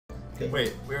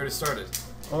Wait, we already started.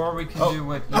 Or we can do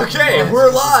what. Okay, we're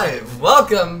live.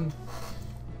 Welcome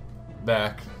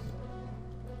back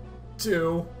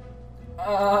to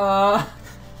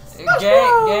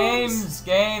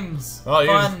games. Oh,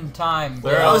 Fun time.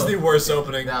 That was the worst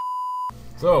opening.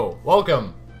 So,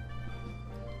 welcome.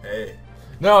 Hey.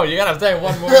 No, you gotta say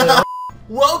one more.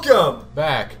 Welcome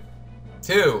back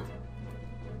to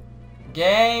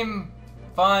game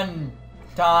fun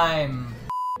time.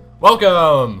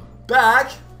 Welcome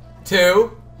back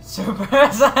to Super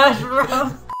Smash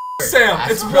Bros. Sam,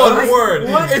 it's one word.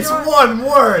 It's one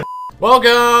word.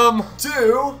 Welcome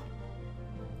to.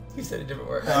 You said a different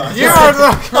word. This is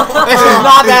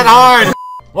not that hard.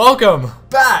 Welcome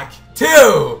Back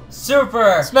to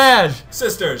Super Smash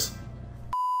Sisters.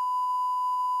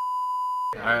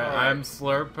 I'm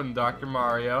Slurp and Dr.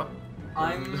 Mario.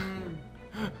 I'm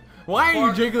Why are you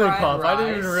Pork Jigglypuff? fried I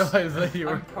didn't even rice. realize that you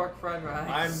were. I'm pork fried rice.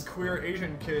 I'm queer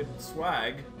Asian kid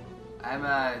swag. I'm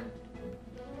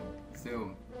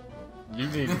Zoom. You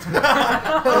need. I'm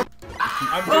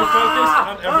too focused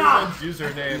on everyone's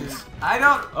usernames. I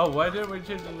don't. Oh, why didn't we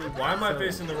change the? Why am I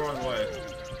facing the wrong way?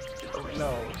 Oh,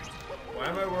 no. Why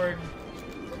am I wearing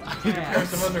Yeah.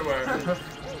 pairs of underwear?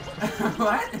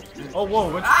 What? Oh,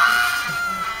 whoa! What's?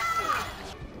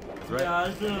 Right.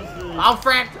 Yeah, Oh,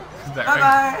 frick! Bye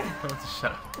bye.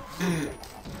 Shut up.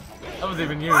 That was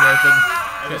even you, Nathan.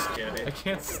 I'm just kidding. I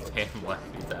can't stand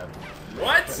laughing at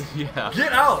What? Yeah.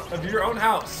 Get out of your own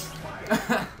house.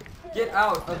 Get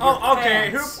out of Oh, your okay.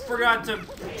 Who pants. forgot to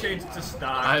change it to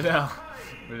stock? I know.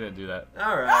 We didn't do that.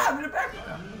 Alright. I'm in the back.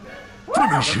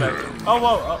 Oh,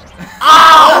 whoa!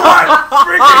 Oh,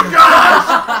 Freaking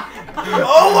gosh!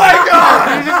 Oh my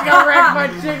god! you just got wrecked by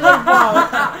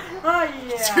Jigglypuff! Oh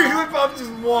yeah. Jigglypuff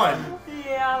just won.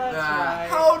 Yeah, that's right.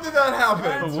 How did that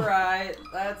happen? That's right.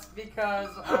 That's because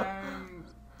I'm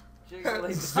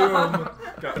Jigglypuff. Zoom.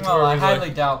 Well, I highly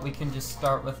doubt we can just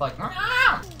start with like. I'm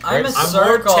a I'm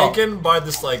circle. more taken by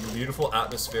this like beautiful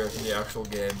atmosphere in the actual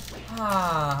game.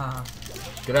 Ah.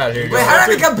 Get out of here! Wait, how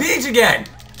did I become Peach again?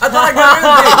 I thought I got rid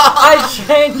of Peach. I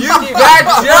changed You bad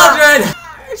children!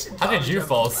 How did you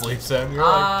fall asleep, Sam? You're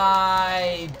like,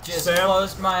 I just Sam,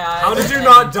 closed my eyes. How did you and-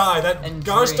 not die? That and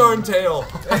gosh dream. darn tail.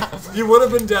 You would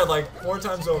have been dead like 4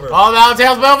 times over. oh no,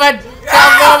 tail's moving!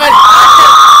 Tail's moving!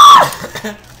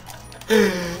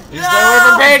 You stay away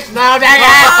from Peach! No, dang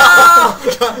it!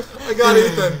 I got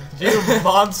Ethan. You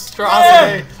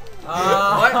monstrosity!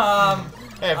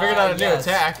 Hey, I figured out a new yes.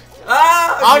 attack.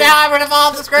 Ah, Oh no, I'm gonna fall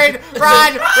off the screen!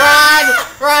 Run!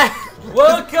 Run!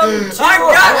 Welcome to I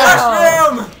got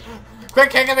mushroom! Quit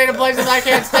kicking me to places I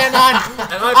can't stand on!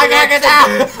 And I can't get down!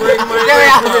 Bring my Get me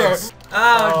out of here!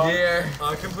 Oh dear.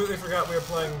 I completely forgot we were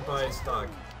playing by stock.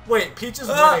 Wait, Peach is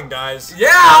winning, guys.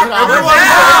 Yeah! Everyone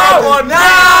No! won.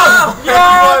 No!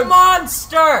 You're a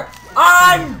monster!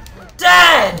 I'm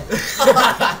dead!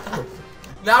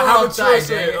 Now I we're have a outside, choice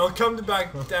here. Dave. It'll come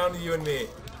back down to you and me.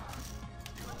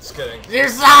 Just kidding. You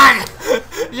suck!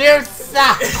 You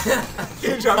suck!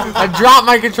 You dropped it. I dropped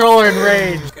my controller in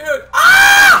rage. Dude.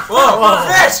 Ah! Whoa!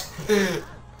 Fish!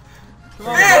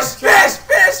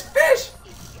 Fish!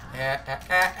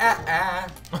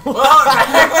 What the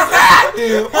heck was that?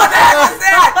 What the heck was